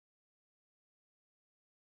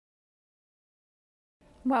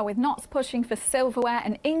Well, with Notts pushing for silverware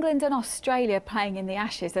and England and Australia playing in the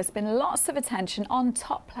Ashes, there's been lots of attention on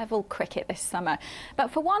top-level cricket this summer.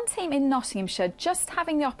 But for one team in Nottinghamshire, just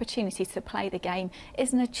having the opportunity to play the game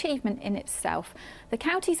is an achievement in itself. The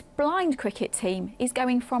county's blind cricket team is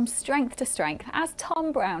going from strength to strength, as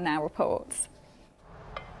Tom Brown now reports.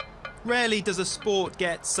 Rarely does a sport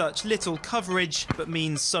get such little coverage, but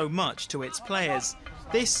means so much to its players.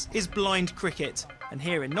 This is blind cricket, and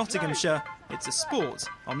here in Nottinghamshire, it's a sport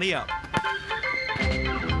on the up.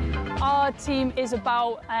 Our team is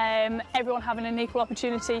about everyone having an equal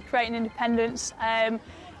opportunity, creating independence,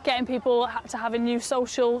 getting people to have a new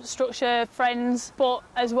social structure, friends, but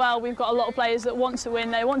as well we've got a lot of players that want to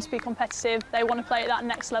win, they want to be competitive, they want to play at that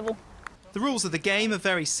next level. The rules of the game are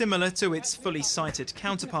very similar to its fully sighted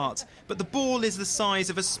counterpart, but the ball is the size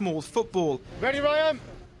of a small football. Ready, Ryan?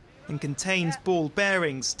 And contains ball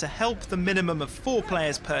bearings to help the minimum of 4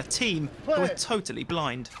 players per team who are totally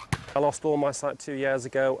blind. I lost all my sight 2 years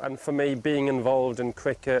ago, and for me, being involved in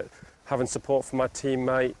cricket, having support from my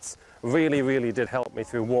teammates, really did help me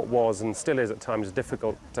through what was and still is at times a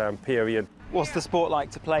difficult period. What's the sport like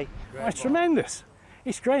to play? Oh, it's tremendous.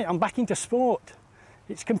 It's great. I'm back into sport.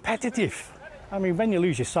 It's competitive. I mean, when you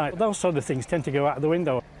lose your sight, those sort of things tend to go out of the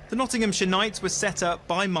window. The Nottinghamshire Knights were set up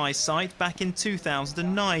by My Sight back in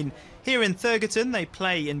 2009. Here in Thurgerton, they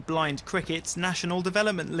play in blind cricket's National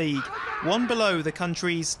Development League, one below the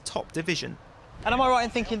country's top division. And am I right in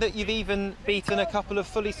thinking that you've even beaten a couple of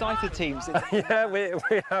fully sighted teams? Yeah, we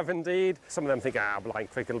have indeed. Some of them think,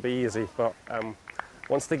 blind cricket will be easy, but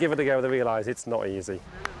once they give it a go, they realise it's not easy.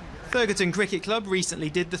 Thurgerton Cricket Club recently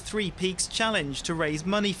did the Three Peaks Challenge to raise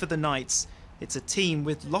money for the Knights. It's a team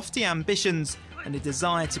with lofty ambitions and a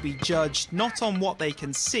desire to be judged not on what they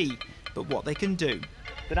can see, but what they can do.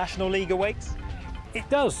 The National League awaits? It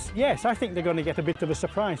does, yes. I think they're going to get a bit of a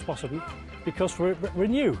surprise, possibly, because we're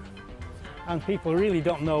new, and people really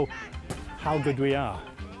don't know how good we are.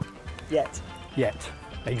 Yet,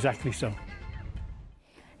 exactly so.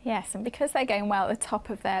 Yes, and because they're going well at the top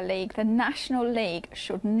of their league, the National League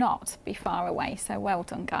should not be far away. So well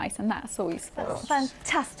done, guys, and that's all you sport.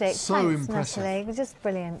 Fantastic. So Thanks, impressive. Natalie. Just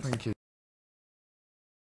brilliant. Thank you.